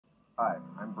Hi,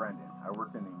 I'm Brandon. I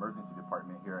work in the emergency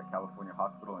department here at California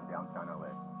Hospital in downtown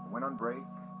LA. I went on break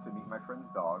to meet my friend's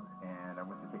dog, and I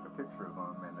went to take a picture of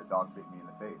him, and the dog bit me in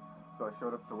the face. So I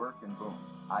showed up to work, and boom,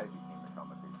 I became a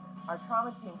trauma patient. Our trauma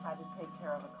team had to take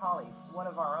care of a colleague, one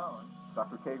of our own.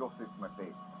 Dr. KCAL fixed my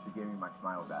face. She gave me my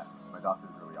smile back. My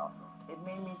doctor's really awesome. It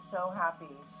made me so happy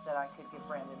that I could give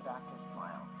Brandon back his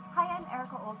smile. Hi, I'm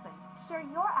Olsen. Share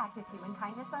your act of human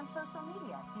kindness on social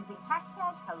media using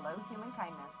hashtag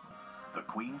 #HelloHumanKindness. The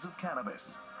Queens of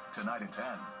Cannabis, tonight at 10.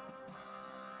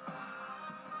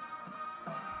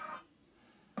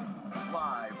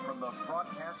 Live from the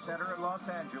Broadcast Center in Los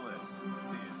Angeles,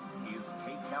 this is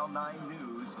KCAL-9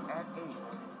 News at 8.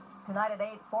 Tonight at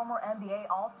 8, former NBA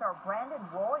All-Star Brandon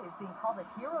Roy is being called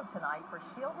a hero tonight for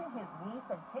shielding his niece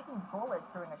and taking bullets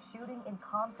during a shooting in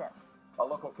Compton. A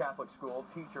local Catholic school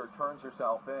teacher turns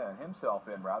himself in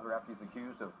after he's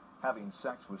accused of having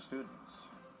sex with students.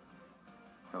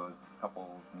 It was a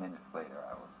couple minutes later,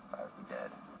 I would be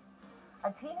dead.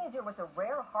 A teenager with a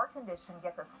rare heart condition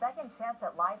gets a second chance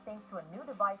at life thanks to a new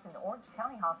device an Orange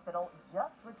County hospital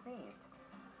just received.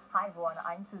 Hi, Vaughn.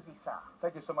 I'm Susie.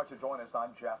 Thank you so much for joining us.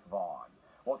 I'm Jeff Vaughn.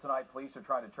 Well, tonight, police are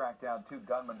trying to track down two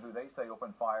gunmen who they say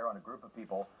opened fire on a group of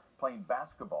people playing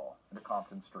basketball into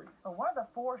Compton Street. One of the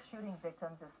four shooting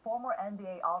victims is former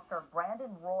NBA All-Star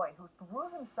Brandon Roy, who threw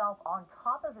himself on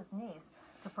top of his niece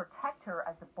to protect her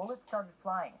as the bullets started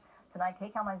flying. Tonight,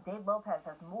 KCAL-9's Dave Lopez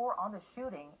has more on the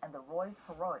shooting and the Roy's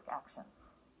heroic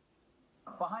actions.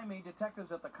 Behind me,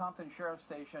 detectives at the Compton Sheriff's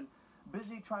Station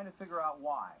busy trying to figure out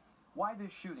why. Why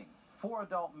this shooting? 4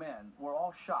 adult men were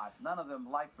all shot, none of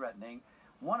them life-threatening.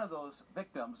 One of those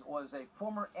victims was a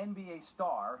former NBA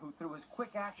star who, through his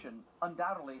quick action,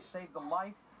 undoubtedly saved the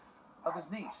life of his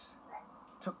niece.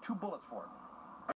 Took 2 bullets for him.